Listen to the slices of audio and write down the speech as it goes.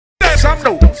some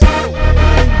notes. Ladies.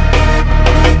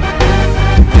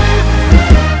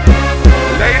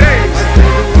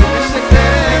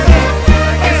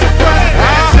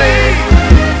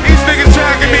 These niggas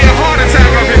trying to give me a heart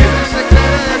attack up here.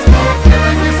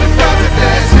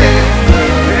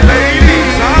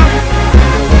 Ladies, huh?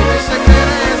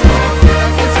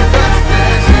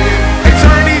 Hey,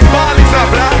 turn these bodies up,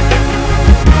 blah.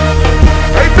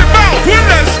 Hey, flip out.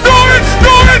 Let's do it,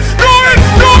 do it, do it,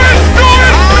 do it, do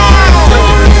it.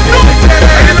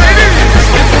 Hey, ladies,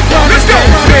 let's go.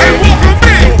 Hey, walk a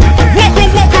meal, walk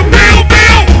a meal,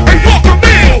 meal. Hey, walk a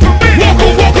meal, walk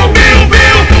a meal,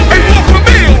 meal. Hey, walk a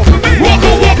meal, walk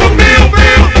a meal,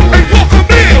 meal. Hey, walk a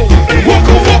meal,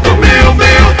 walk a meal,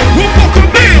 meal. Walk a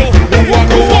meal,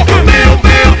 walk a meal,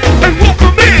 meal. Hey, walk a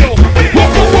meal,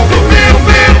 walk a meal,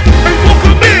 meal. Hey, walk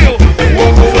a meal,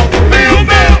 walk a meal,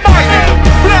 meal. Mike,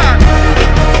 Black,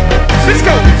 let's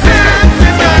go.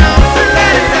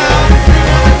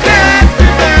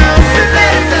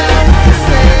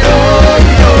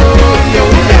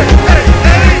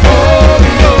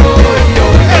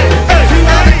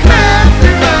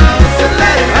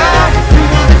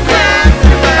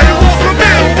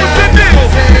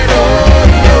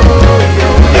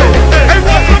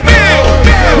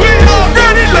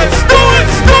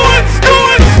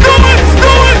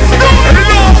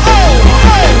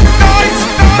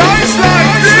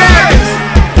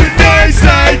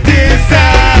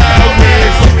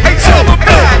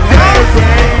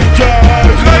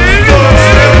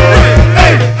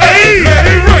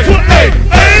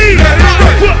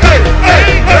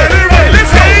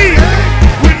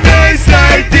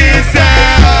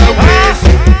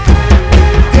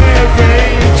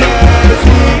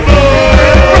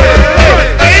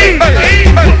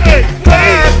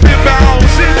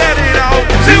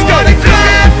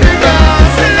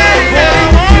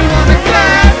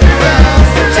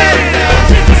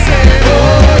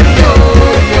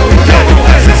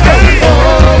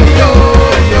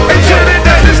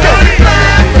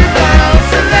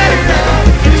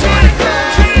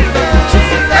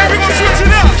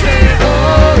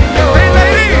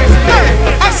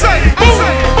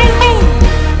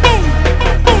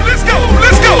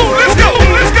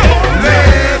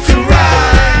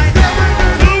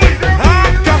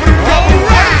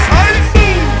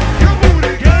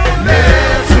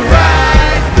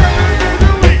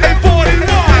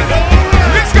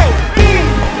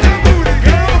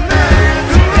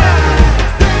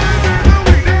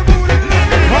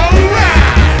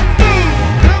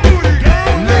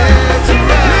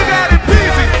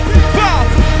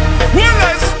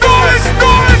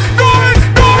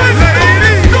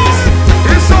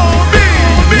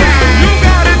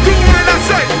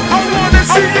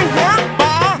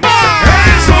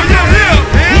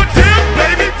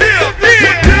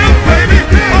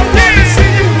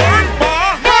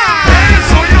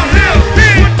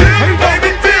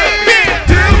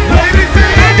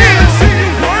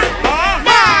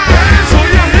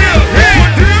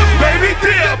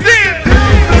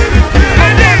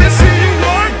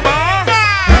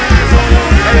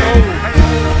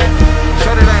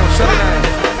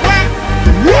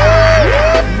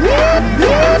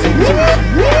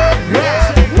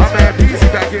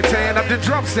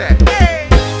 Drum set.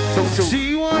 So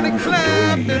she wanna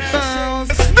clap and